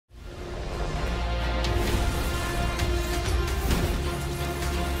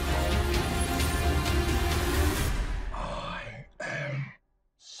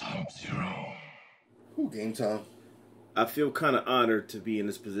Game time. I feel kind of honored to be in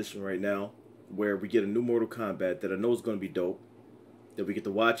this position right now, where we get a new Mortal Kombat that I know is going to be dope. That we get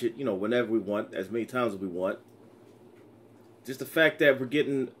to watch it, you know, whenever we want, as many times as we want. Just the fact that we're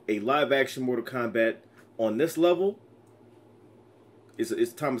getting a live-action Mortal Kombat on this level,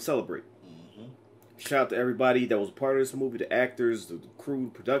 it's time to celebrate. Shout out to everybody that was a part of this movie, the actors, the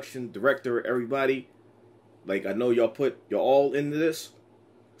crew, production, director, everybody. Like, I know y'all put y'all all into this,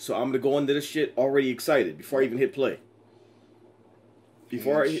 so I'm gonna go into this shit already excited before I even hit play.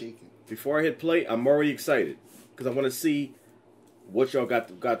 Before I hit play, I'm already excited because I want to see what y'all got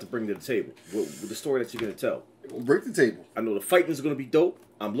to bring to the table, with the story that you're gonna tell. Break the table. I know the fighting is gonna be dope.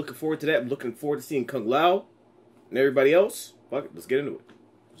 I'm looking forward to that. I'm looking forward to seeing Kung Lao and everybody else. Fuck it, let's get into it.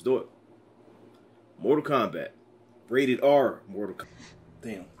 Let's do it. Mortal Kombat. Rated R Mortal Kombat.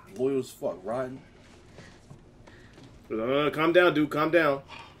 Damn. Loyal as fuck. Riding. Calm down, dude. Calm down.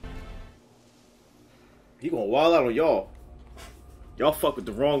 He gonna wild out on y'all. Y'all fuck with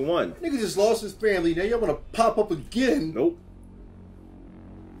the wrong one. Nigga just lost his family. Now y'all wanna pop up again. Nope.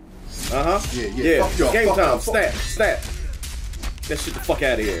 Uh-huh. Yeah. Fuck y'all. Game fuck time. y'all. Snap. That shit the fuck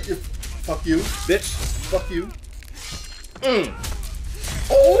out of here. Fuck you. Bitch. Fuck you.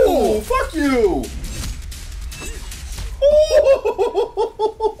 Oh, fuck you.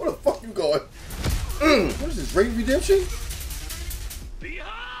 Oh, where the fuck you going? What is this, Raid Redemption?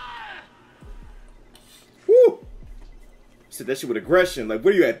 Woo! Said that shit with aggression. Like,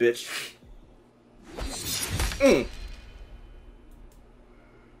 where you at, bitch?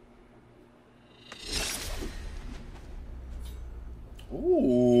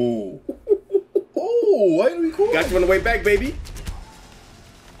 Ooh. Oh, why do we call? Got you on the way back, baby.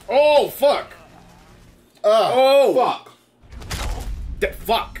 Oh, fuck. Fuck.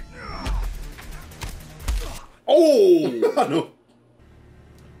 Fuck. Oh. I know.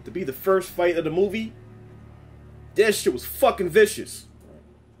 To be the first fight of the movie, that shit was fucking vicious.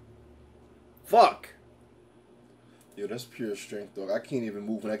 Fuck. Yo, that's pure strength, dog. I can't even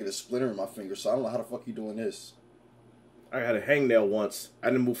move when I get a splinter in my finger, so I don't know how the fuck you doing this. I had a hangnail once. I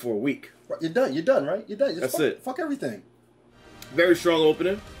didn't move for a week. You're done, right? You're done. That's it. Fuck everything. Very strong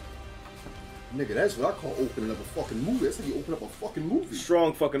opening. Nigga, that's what I call opening up a fucking movie. That's how you open up a fucking movie.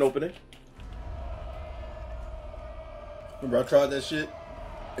 Strong fucking opening. Remember I tried that shit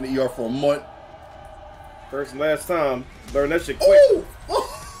in the ER for a month. First and last time. Learn that shit quick. Ooh!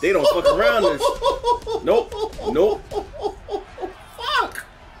 They don't fuck around this. Nope. Fuck!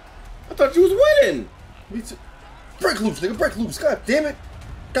 I thought you was winning. Me too. Break loose, nigga. Break loose. God damn it.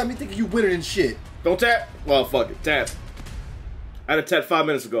 Got me thinking you winning and shit. Don't tap? Well, fuck it. Tap. I had a tap 5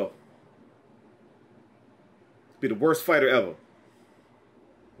 minutes ago. Be the worst fighter ever.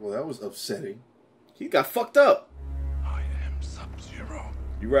 Well, that was upsetting. He got fucked up. I am Sub-Zero.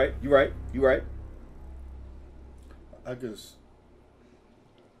 You right. I guess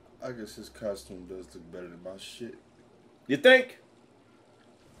his costume does look better than my shit. You think?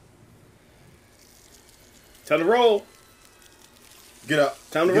 Time to roll. Get up.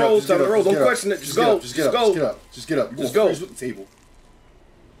 Time to roll. Don't question it. Just go. Just get up. You Just go. go. Freeze with the table.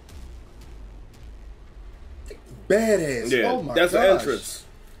 Badass. Yeah, Oh my that's gosh. the entrance.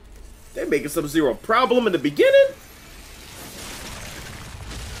 They making Sub-Zero a problem in the beginning.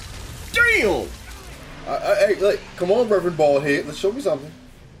 Damn. Hey, like, come on, Reverend Baldhead. Let's show me something.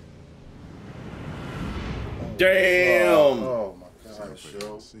 Damn. Oh my gosh,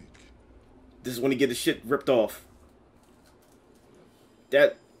 yo. This is when he get his shit ripped off.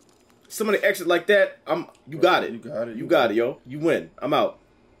 That somebody exit like that, you got it. You got it, yo. You win. I'm out.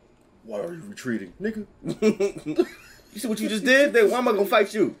 Why are you retreating, nigga? You see what you just did? Then why am I gonna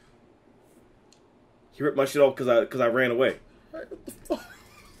fight you? He ripped my shit off because I ran away. What the fuck?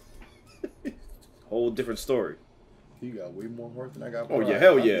 Whole different story. You got way more heart than I got. Oh yeah,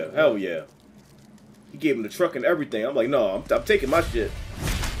 hell yeah. He gave him the truck and everything. I'm like, no, I'm taking my shit.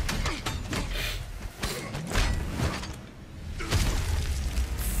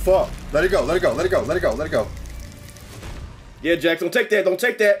 Fuck. Let it go. Yeah, Jax, don't take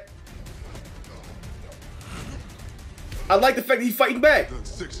that. I like the fact that he's fighting back.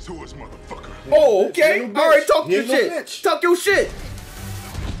 6 to us, motherfucker. Oh, okay. Ain't no All right, bitch. talk He your ain't no shit. bitch. Talk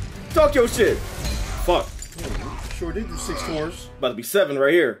your shit. Fuck. Sure did do 6 tours. About to be 7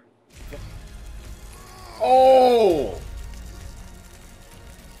 right here. Oh.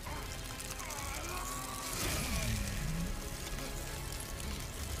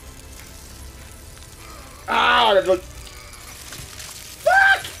 Ah, that's like...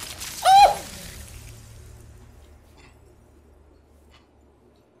 Fuck! Oh!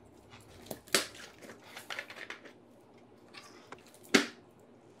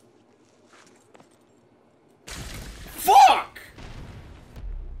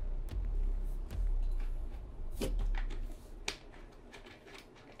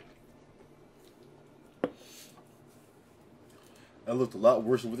 That looked a lot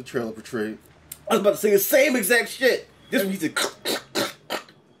worse than what the trailer portrayed. I was about to say the same exact shit. This one, he said,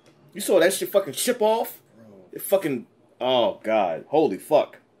 you saw that shit fucking chip off? Bro. It fucking, oh God, holy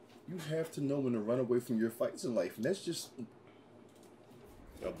fuck. You have to know when to run away from your fights in life, and that's just...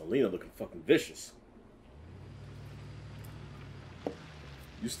 Yo, Melina looking fucking vicious.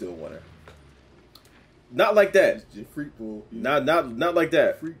 You still want her. Not like that. You freak bull. Not like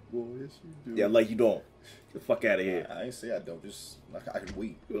that. Freak bull, yes you do. Yeah, like you don't. Get the fuck out of here. I ain't say I don't, just, I can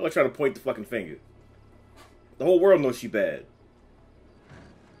wait. You're not trying to point the fucking finger. The whole world knows she bad.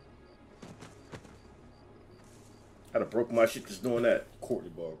 I'd have broke my shit just doing that.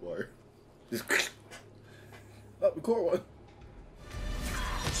 Courtney barbed wire. Just Oh, the court one.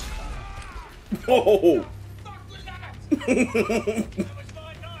 whoa! Fuck was that? That was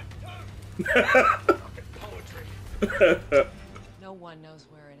my knife, too. Fucking poetry. No one knows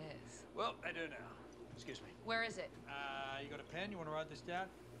where it is. Well, I do now. Excuse me. Where is it? You got a pen? You want to write this down?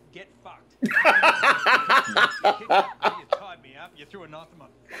 Get fucked. You tied me up. You threw a knife in my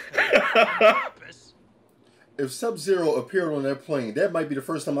on purpose. If Sub-Zero appeared on that plane, that might be the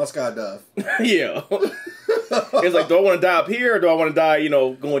first time I skydive. Yeah. It's like, do I want to die up here or do I want to die, you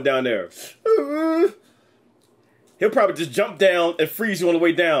know, going down there? He'll probably just jump down and freeze you on the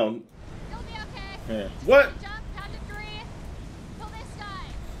way down. You'll be okay. Yeah. What? Jump, count to 3. Pull this guy.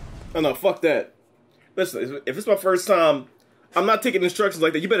 Oh no, fuck that. Listen, if it's my first time, I'm not taking instructions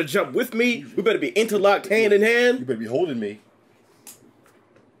like that. You better jump with me. We better be interlocked hand in You hand. better be holding me.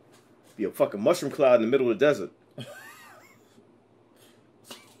 Be a fucking mushroom cloud in the middle of the desert.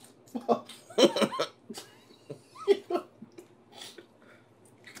 One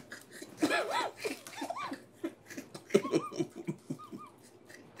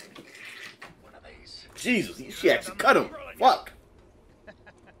of these. Jesus, she actually cut him. Fuck.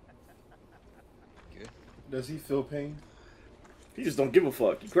 Good. Does he feel pain? He just don't give a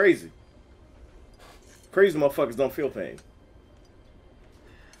fuck. You crazy. Crazy motherfuckers don't feel pain.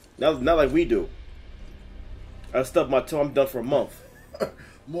 Not like we do. I stubbed my toe. I'm done for a month.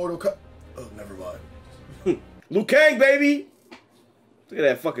 Mortal Kombat. Oh, never mind. Liu Kang, baby. Look at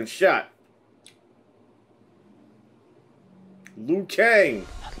that fucking shot. Liu Kang.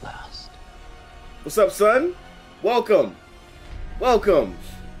 At last. What's up, son? Welcome. Welcome.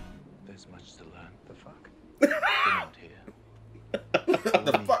 There's much to learn. The fuck? We're not here.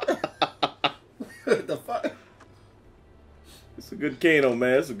 The fuck? The fuck? It's a good Kano,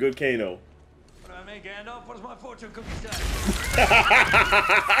 man. It's a good Kano. What about me, Gandalf? What does my fortune cookie say?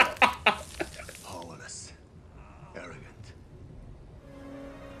 Powerless. Arrogant.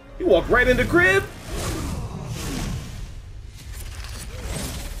 You walk right in the crib?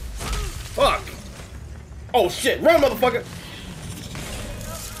 Fuck. Oh, shit. Run, motherfucker.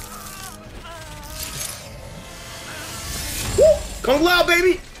 Woo! Kung Lao,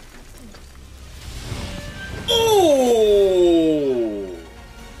 baby. Ooh.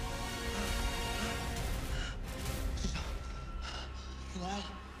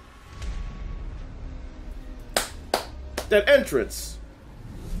 That entrance.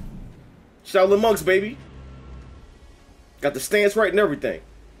 Shaolin monks, baby. Got the stance right and everything.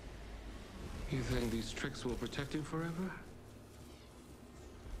 You think these tricks will protect you forever?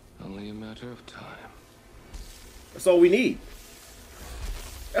 Only a matter of time. That's all we need.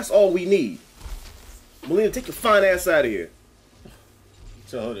 That's all we need. Melina, take your fine ass out of here.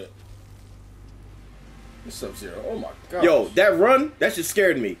 Tell her that. It's Sub-Zero. Oh my god. Yo, that run, that shit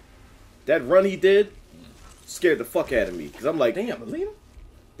scared me. That run he did scared the fuck out of me. Because I'm like, Damn, Melina?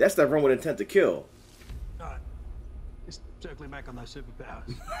 that's that run with intent to kill. Alright. Just circling back on those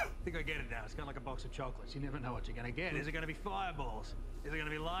superpowers. I think I get it now. It's kind of like a box of chocolates. You never know what you're going to get. Is it going to be fireballs? Is it going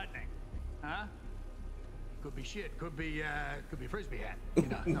to be lightning? Huh? Could be shit. Could be frisbee hat. You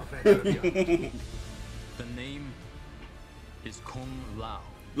know, no offense. The name is Kung Lao,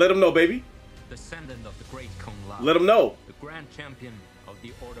 Let him know, baby. descendant of the great Kung Lao, Let him know. the grand champion of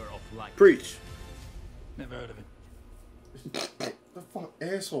the Order of Light. Preach. Never heard of it. The fuck,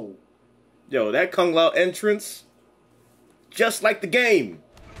 asshole. Yo, that Kung Lao entrance, just like the game.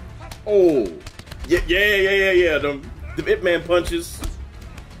 Oh. Yeah. The Ip Man punches.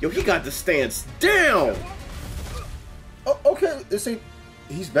 Yo, he got the stance down. Oh, okay. This ain't...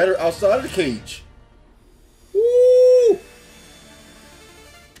 He's better outside of the cage. Woo!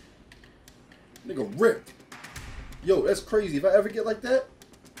 Nigga ripped. Yo, that's crazy. If I ever get like that...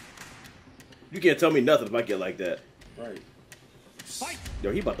 You can't tell me nothing if I get like that. Right. Fight!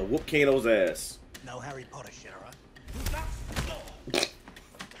 Yo, he about to whoop Kano's ass. No Harry Potter shit, alright?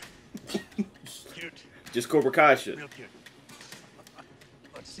 Cute. Just Cobra Kai shit. Real cute.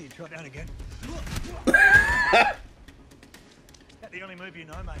 Let's see you try down again. that the only move you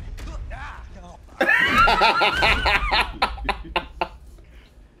know, mate?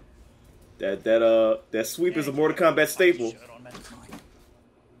 That sweep is a Mortal Kombat staple. Shirt on, man.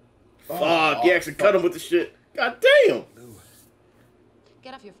 Fuck, you actually cut him with the shit. God damn.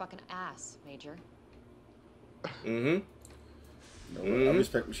 Get off your fucking ass, Major. I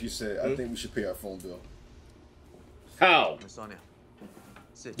respect what she said. I think we should pay our phone bill. How? Miss Sonia,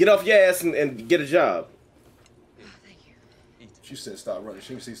 sit. Get off your ass and get a job. Thank you. She said stop running. She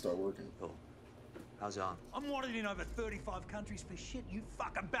didn't say start working. Cool. How's your arm? I'm wanted in over 35 countries for shit you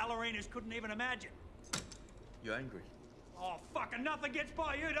fucking ballerinas couldn't even imagine. You angry? Oh, fucking nothing gets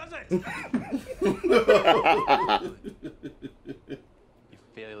by you, does it? You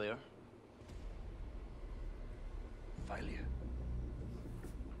failure? Failure.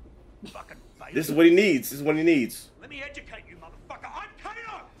 Fucking failure. This is what he needs. This is what he needs. Let me educate you, motherfucker. I'm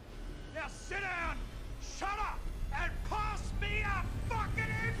Kano! Now sit down, shut up, and pass me a fucking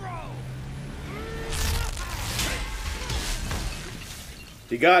egg roll!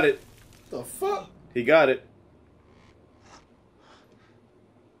 He got it. The fuck? He got it.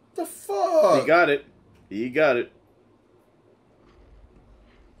 The fuck? He got it. He got it.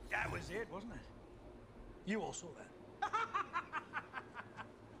 That was it, wasn't it? You all saw that.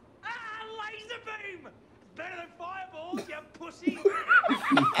 Laser beam! Better than fireballs, you pussy!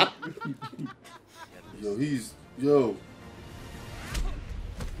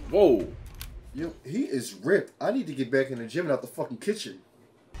 Whoa. Yo, he is ripped. I need to get back in the gym and out the fucking kitchen.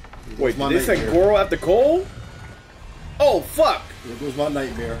 Wait, did they say Goro after Cole? Oh, fuck. There goes my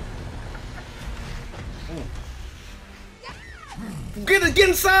nightmare. Get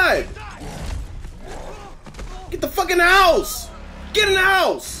inside. Get the fuck in the house. Get in the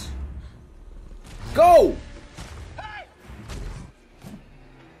house. Go.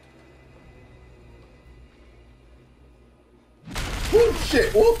 Oh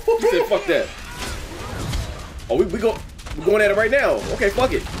shit! He said, "Fuck that." Oh, we're going at it right now. Okay,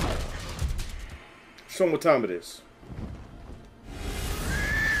 fuck it. Show them what time it is.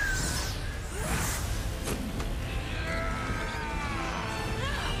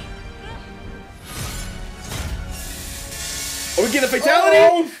 Are we getting a fatality?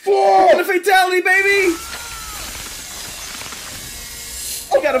 Oh fuck! We're getting a fatality, baby!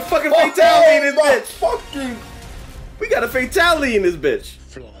 We got a fucking fatality in this bitch. Fucking. We got a fatality in this bitch.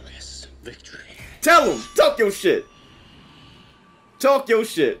 Flawless victory. Tell him. Talk your shit. Talk your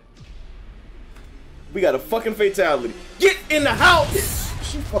shit. We got a fucking fatality. Get in the house.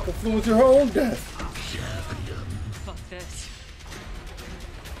 She fucking flew into her own death. Fuck this.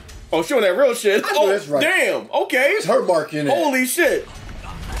 Oh, showing that real shit. I know that's right. Damn. Okay. It's her mark in it. Holy shit.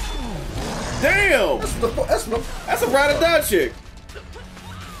 Damn. That's a ride or die chick.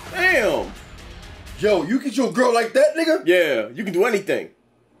 Damn. Yo, you get your girl like that, nigga? Yeah, you can do anything.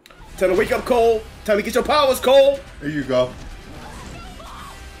 Time to wake up, Cole. Time to get your powers, Cole. There you go.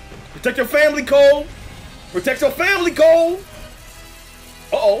 Protect your family, Cole. Protect your family, Cole.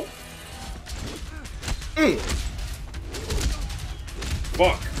 Uh-oh.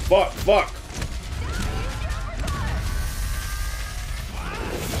 Fuck, fuck, fuck.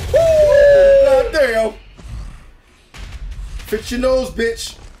 Woo! God damn. Fix your nose,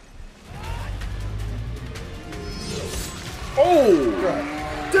 bitch. Oh! God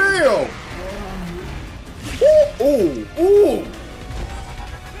damn! Ooh! Ooh!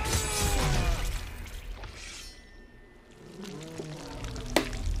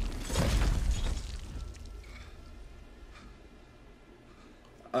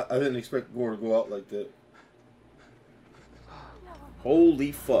 I didn't expect Gore to go out like that.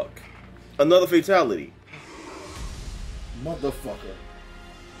 Holy fuck. Another fatality. Motherfucker.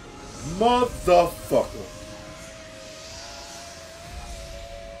 Motherfucker.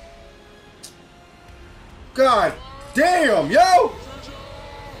 God damn, yo!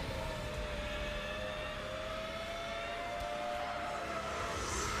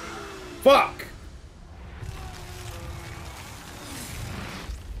 Fuck!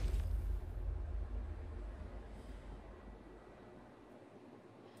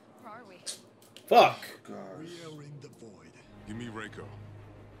 Where are we? Fuck! Re-airing the void. Give me Reiko.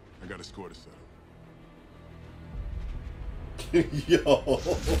 I got a score to settle. Yo,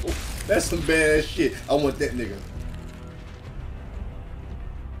 that's some badass shit. I want that nigga.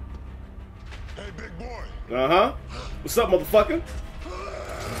 Hey, big boy. Uh-huh. What's up, motherfucker?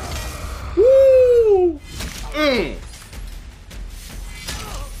 Woo!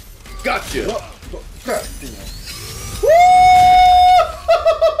 Gotcha. God damn. Woo!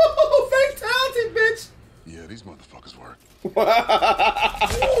 Fatality, bitch! Yeah, these motherfuckers work.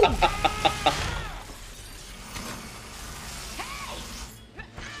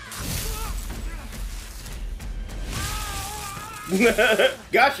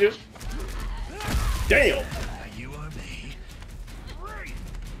 Gotcha. Damn. You or me?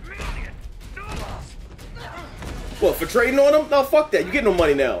 What, for trading on him? No, fuck that. You get no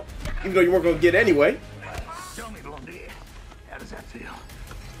money now. Even though you weren't gonna get it anyway. Tell me, Blondie, how does that feel?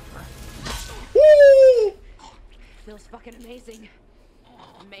 Woo! Feels fucking amazing,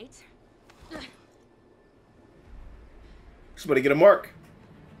 mate. Somebody get a mark.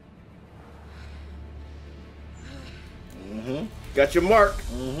 Got your mark.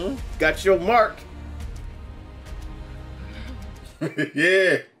 Got your mark.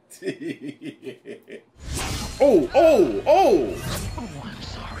 Yeah. Oh, oh, oh. Oh, I'm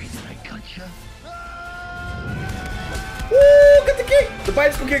sorry that I cut you. Woo, get the kick. The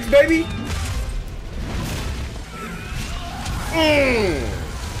bicycle kicks, baby. Oh,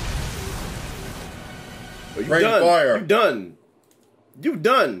 you Rain done. fire. You done. You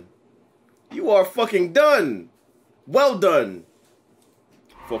done. You are fucking done. Well done.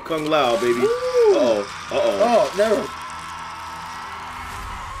 For Kung Lao, baby. Uh-oh. Uh-oh. Oh, never.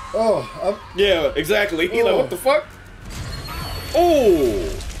 Oh, Yeah, exactly. He like, what the fuck? Oh.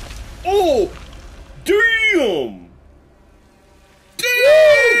 Oh. Damn.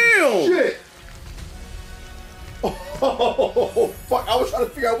 Damn. shit. Oh, fuck. I was trying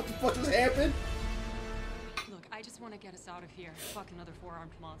to figure out what the fuck just happened. Look, I just want to get us out of here. Fuck another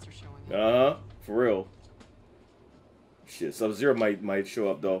four-armed monster showing up. Uh-huh. For real. Shit, Sub-Zero might show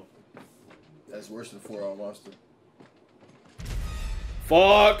up, though. That's worse than 4-hour monster.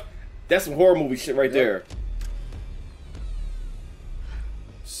 Fuck! That's some horror movie shit right there.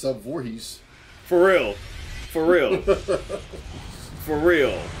 Sub Voorhees. For real. For real. For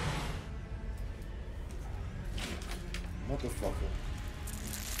real. Motherfucker.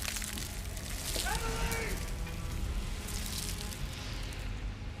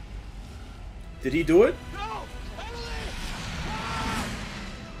 Did he do it?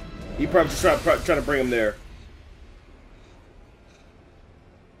 He probably just trying to bring him there.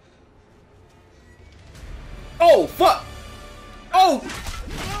 Oh, fuck! Oh!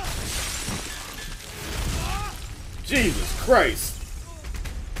 Jesus Christ.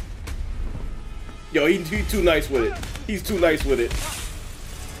 Yo, he's too nice with it. He's too nice with it.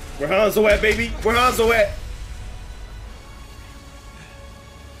 Where Hanzo at, baby? Where Hanzo at?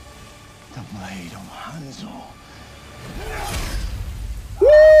 The blade of Hanzo. Woo!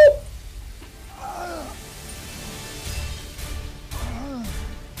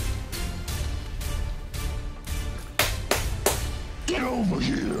 Get over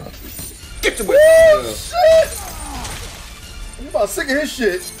here. Get your Shit! I'm about sick of his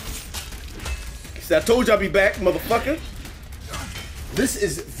shit. I told you I'd be back, motherfucker. This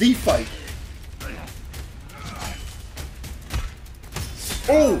is the fight.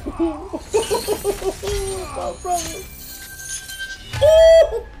 Oh! My brother.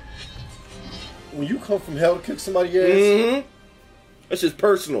 Ooh. When you come from hell to kick somebody's ass, That's just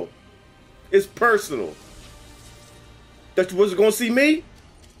personal. It's personal. That you wasn't gonna see me?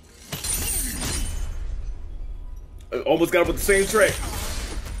 Almost got him with the same trick.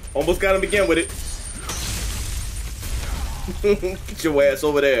 Almost got him again with it. Get your ass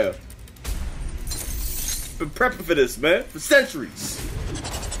over there. Been prepping for this, man. For centuries.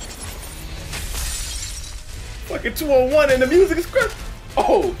 Fucking 201 and the music is crazy.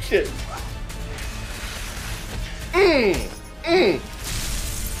 Oh, shit. The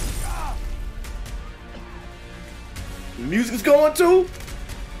music is going too?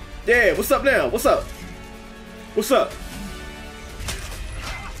 Yeah, what's up now? What's up? What's up?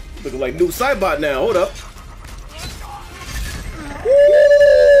 Looking like new Cybot now. Hold up.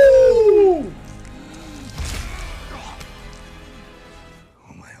 Woo!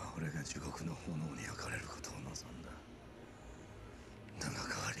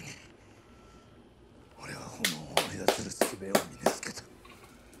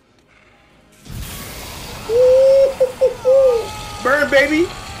 Burn, baby.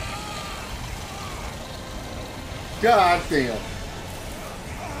 God damn.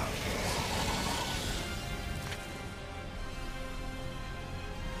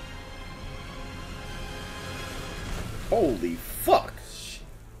 Holy fuck.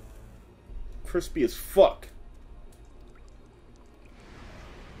 Crispy as fuck.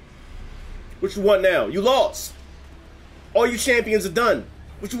 What you want now? You lost. All you champions are done.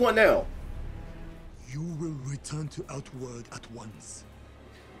 What you want now? You will return to Outworld at once.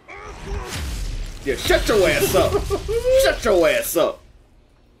 Yeah, shut your ass up. Shut your ass up.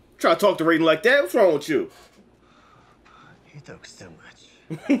 Try to talk to Raiden like that? What's wrong with you? He talks too much.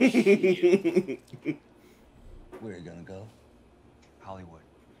 Where are you gonna go? Hollywood.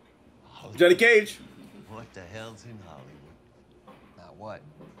 Johnny Cage. What the hell's in Hollywood? What?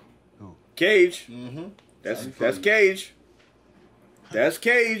 Who? Cage. Mm-hmm. That's Cage. That's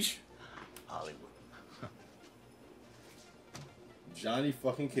Cage. Hollywood. Johnny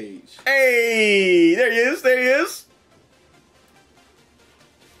fucking Cage. Hey, there he is. There he is.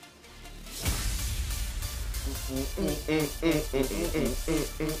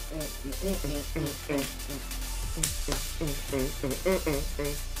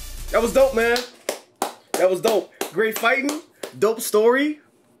 That was dope, man. That was dope. Great fighting. Dope story.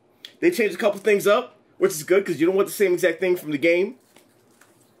 They changed a couple things up, which is good because you don't want the same exact thing from the game.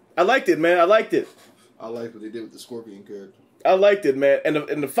 I liked it, man. I liked it. I like what they did with the Scorpion character. I liked it, man.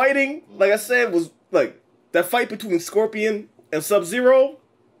 And the fighting, like I said, was like that fight between Scorpion and Sub-Zero.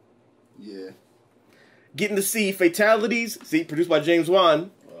 Yeah. Getting to see fatalities. See, produced by James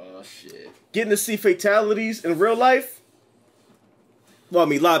Wan. Oh, shit. Getting to see fatalities in real life. Well, I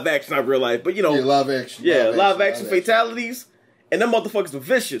mean, live action, not real life, but you know. Yeah, live action. Yeah, live action fatalities. And them motherfuckers were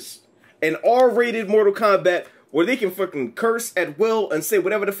vicious. An R-rated Mortal Kombat where they can fucking curse at will and say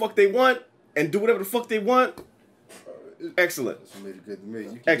whatever the fuck they want and do whatever the fuck they want. Excellent. That's made it good to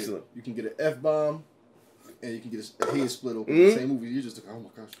me. Excellent. You can get an F-bomb and you can get a head split open. The same movie. You just like, oh my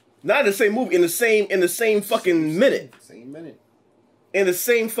gosh. Not in the same movie, in the same fucking minute. Same minute. In the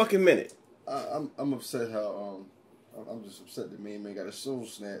same fucking minute. I'm upset how I'm just upset that man got his soul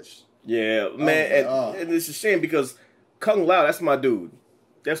snatched. Yeah, man, and it's a shame because Kung Lao, that's my dude.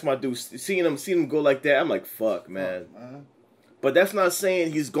 That's my dude. Seeing him go like that, I'm like, fuck, man. But that's not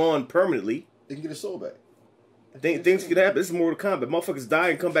saying he's gone permanently. They can get his soul back. Things can happen. This is Mortal Kombat. Motherfuckers die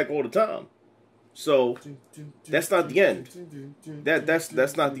and come back all the time. So that's not the end.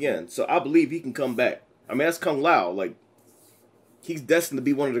 That's not the end. So I believe he can come back. I mean, that's Kung Lao. Like, he's destined to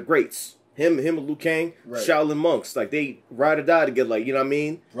be one of the greats. Him and Liu Kang, right. Shaolin monks. Like, they ride or die together. Like, you know what I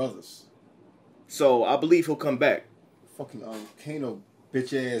mean? Brothers. So I believe he'll come back. Fucking Kano,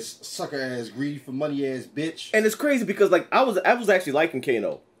 bitch ass, sucker ass, greedy for money ass bitch. And it's crazy because like I was actually liking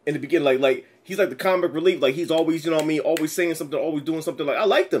Kano in the beginning. Like he's like the comic relief. Like he's always, you know what I mean, always saying something, always doing something. Like I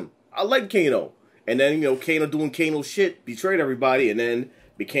liked him. I liked Kano. And then, you know, Kano doing Kano shit, betrayed everybody, and then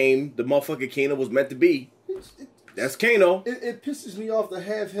became the motherfucker Kano was meant to be. That's Kano. It pisses me off to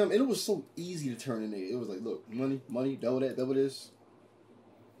have him, and it was so easy to turn in there. It was like, look, money, double that, double this.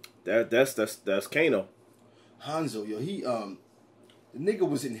 That's Kano. Hanzo, yo, he the nigga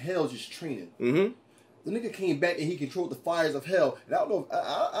was in hell just training. Mm-hmm. The nigga came back and he controlled the fires of hell. And I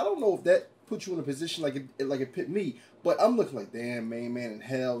don't know if that put you in a position like it put me. But I'm looking like, damn, man in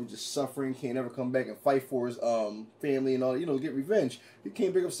hell, just suffering, can't ever come back and fight for his family and all, you know, get revenge. He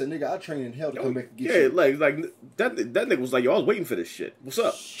came back up and said, nigga, I trained in hell to come back and get you. Yeah, like that nigga was like, yo, I was waiting for this shit. What's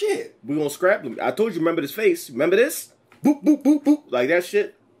up? Shit. We gonna scrap him. I told you, remember this face. Remember this? Boop, boop, boop, boop. Like that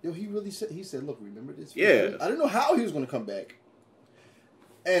shit. Yo, he said, look, remember this? Yeah. I didn't know how he was going to come back.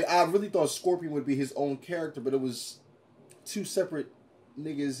 And I really thought Scorpion would be his own character, but it was two separate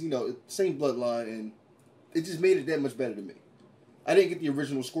niggas, you know, same bloodline, and it just made it that much better to me. I didn't get the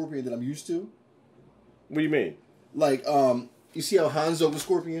original Scorpion that I'm used to. What do you mean? Like, you see how Hanzo was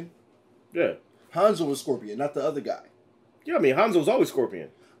Scorpion? Yeah. Hanzo was Scorpion, not the other guy. Yeah, I mean, Hanzo's always Scorpion.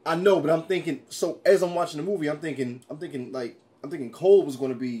 I know, but I'm thinking, so as I'm watching the movie, I'm thinking Cole was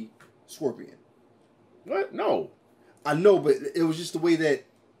going to be Scorpion. What? No. I know, but it was just the way that,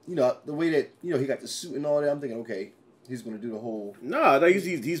 you know, he got the suit and all that. I'm thinking, okay, he's going to do the whole... Nah,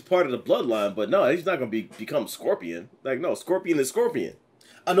 he's part of the bloodline, but no, he's not going to become Scorpion. Like, no, Scorpion is Scorpion.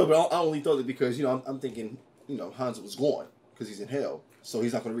 I know, but I only thought it because, you know, I'm thinking, you know, Hanzo was gone because he's in hell, so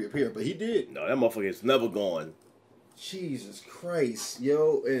he's not going to reappear, but he did. No, that motherfucker is never gone. Jesus Christ,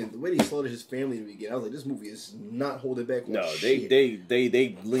 yo, and the way they slaughtered his family in the beginning, I was like, this movie is not holding back on shit.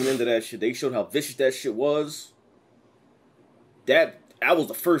 They lean into that shit. They showed how vicious that shit was. That was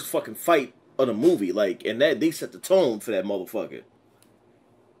the first fucking fight of the movie, like, and that they set the tone for that motherfucker.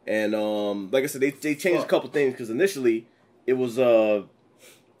 And like I said, they changed a couple things because initially it was who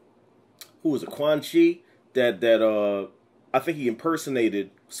was it, Quan Chi that I think he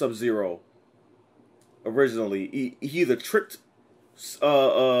impersonated Sub-Zero. Originally, he either tricked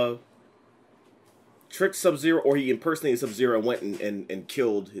Sub-Zero or he impersonated Sub-Zero and went and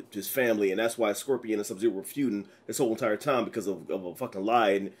killed his family, and that's why Scorpion and Sub-Zero were feuding this whole entire time because of a fucking lie,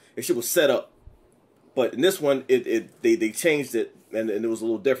 and shit was set up. But in this one, they changed it, and it was a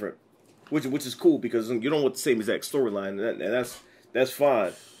little different, which is cool because you don't want the same exact storyline, and that's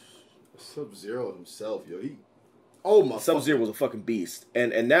fine. Sub-Zero himself, yo, Sub-Zero was a fucking beast,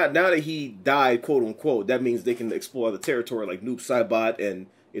 and now that he died, quote unquote, that means they can explore the territory like Noob Saibot and,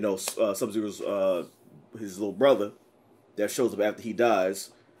 you know, Sub-Zero's his little brother that shows up after he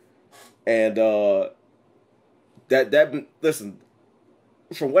dies, and listen,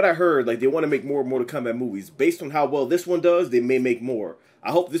 from what I heard, like they want to make more Mortal Kombat movies. Based on how well this one does, they may make more.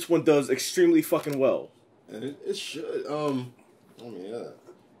 I hope this one does extremely fucking well. And it should. I mean,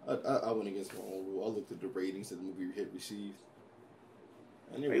 I went against my own rule. I looked at the ratings that the movie had received.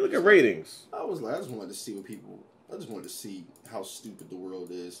 And Hey, look at ratings. I just wanted to see I just wanted to see how stupid the world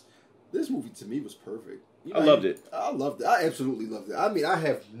is. This movie to me was perfect. I loved it. I loved it. I absolutely loved it. I mean, I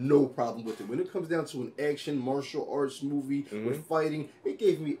have no problem with it. When it comes down to an action martial arts movie with fighting, it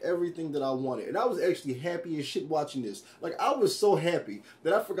gave me everything that I wanted. And I was actually happy as shit watching this. Like, I was so happy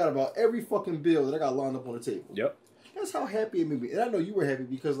that I forgot about every fucking bill that I got lined up on the table. Yep. That's how happy it made me. And I know you were happy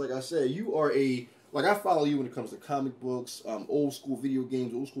because, like I said, you are like, I follow you when it comes to comic books, old school video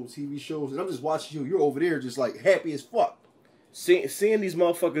games, old school TV shows. And I'm just watching you. You're over there just, like, happy as fuck. Seeing these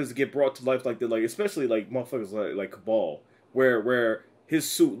motherfuckers get brought to life like that, like especially like motherfuckers like Cabal, where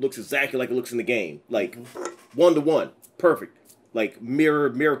his suit looks exactly like it looks in the game, like 1-to-1, perfect, like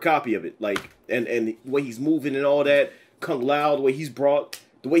mirror copy of it, like and the way he's moving and all that, Kung Lao, the way he's brought,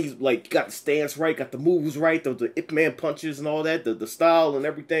 the way he's like got the stance right, got the moves right, the Ip Man punches and all that, the style and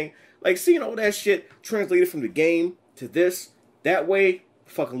everything, like seeing all that shit translated from the game to this that way,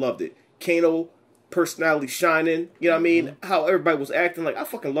 fucking loved it. Kano. Personality shining, you know what I mean? How everybody was acting, like I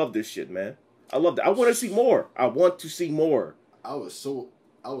fucking love this shit, man. I loved it. I want to see more. I want to see more. I was so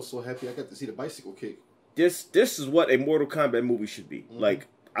happy I got to see the bicycle kick. This is what a Mortal Kombat movie should be. Like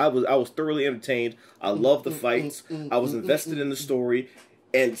I was thoroughly entertained. I loved the fights. I was invested in the story,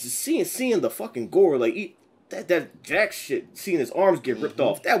 and just seeing the fucking gore, like that Jack shit, seeing his arms get ripped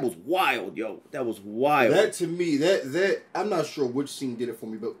off, that was wild, yo. That was wild. That to me, that I'm not sure which scene did it for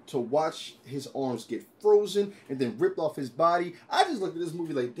me, but to watch his arms get frozen and then ripped off his body, I just looked at this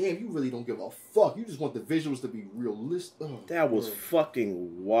movie like, damn, you really don't give a fuck. You just want the visuals to be realistic. Oh, that was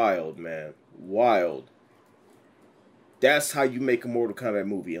fucking wild, man. Wild. That's how you make a Mortal Kombat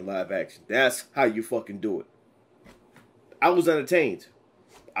movie in live action. That's how you fucking do it. I was entertained.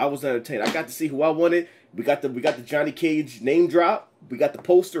 I got to see who I wanted. We got the Johnny Cage name drop. We got the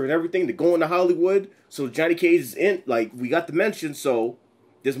poster and everything to go into Hollywood. So Johnny Cage is in. Like, we got the mention. So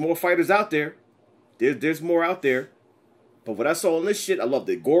there's more fighters out there. There's more out there. But what I saw in this shit, I loved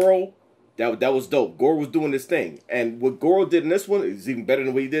it. Goro, that was dope. Goro was doing this thing, and what Goro did in this one is even better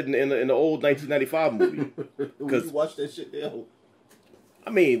than what he did in the old 1995 movie. Because you watch that shit now. I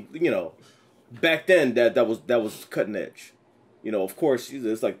mean, you know, back then that was cutting edge. You know, of course,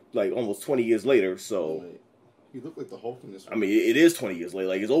 it's like almost 20 years later, so... You look like the Hulk in this one. I mean, it is 20 years later.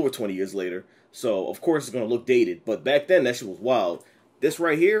 Like, it's over 20 years later. So, of course, it's going to look dated. But back then, that shit was wild. This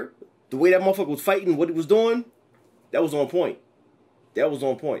right here, the way that motherfucker was fighting, what he was doing, that was on point. That was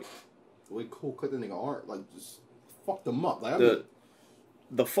on point. The way Cole cut the nigga arm, like, just fucked him up. Like,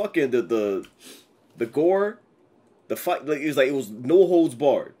 the fucking, the gore, the fight, like, it was no holds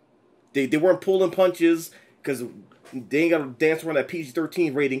barred. They weren't pulling punches, because... They ain't got to dance around that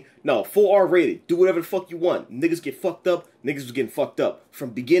PG-13 rating. No, full R rated. Do whatever the fuck you want. Niggas get fucked up. Niggas was getting fucked up. From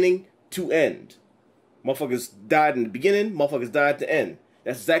beginning to end. Motherfuckers died in the beginning. Motherfuckers died at the end.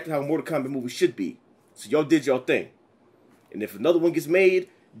 That's exactly how a Mortal Kombat movie should be. So y'all did y'all thing. And if another one gets made,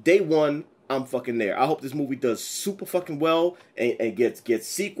 day one, I'm fucking there. I hope this movie does super fucking well and gets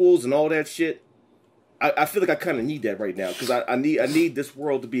sequels and all that shit. I feel like I kind of need that right now. Because I need this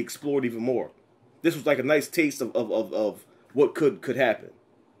world to be explored even more. This was like a nice taste of what could happen.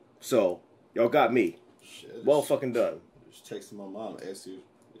 So, y'all got me. Shit, well fucking done. Just texted my mom and asked her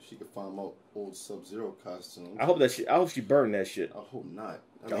if she could find my old Sub-Zero costume. I hope she burned that shit. I hope not.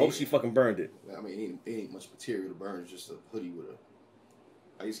 I hope she fucking burned it. I mean, it ain't much material to burn. It's just a hoodie with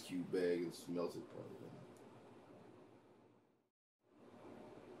a ice cube bag. It's melted probably.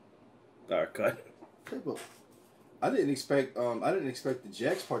 Alright, cut. Hey, but I didn't expect the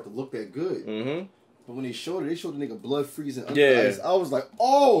Jax part to look that good. Mm-hmm. But when they showed the nigga blood freezing under the ice, I was like,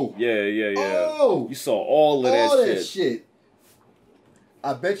 oh! Yeah. Oh! You saw all of that shit.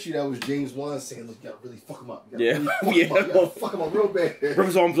 I bet you that was James Wan saying, look, you gotta really fuck him up. Yeah. You gotta fuck him up real bad. Rip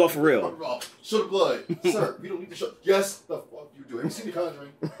his arms off for real. Show the blood. Sir, you don't need to show. Yes, the fuck you do. Have you seen The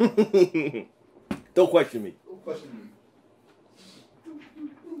Conjuring? Don't question me. Don't question me.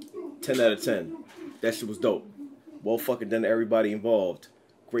 10 out of 10. That shit was dope. Well fucking done to everybody involved.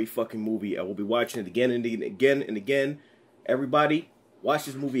 Great fucking movie. I will be watching it again and again and again. Everybody, watch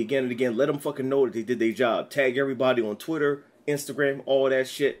this movie again and again. Let them fucking know that they did their job. Tag everybody on Twitter, Instagram, all that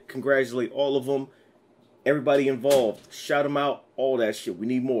shit. Congratulate all of them. Everybody involved. Shout them out. All that shit. We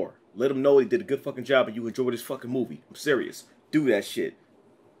need more. Let them know they did a good fucking job and you enjoyed this fucking movie. I'm serious. Do that shit.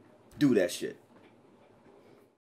 Do that shit.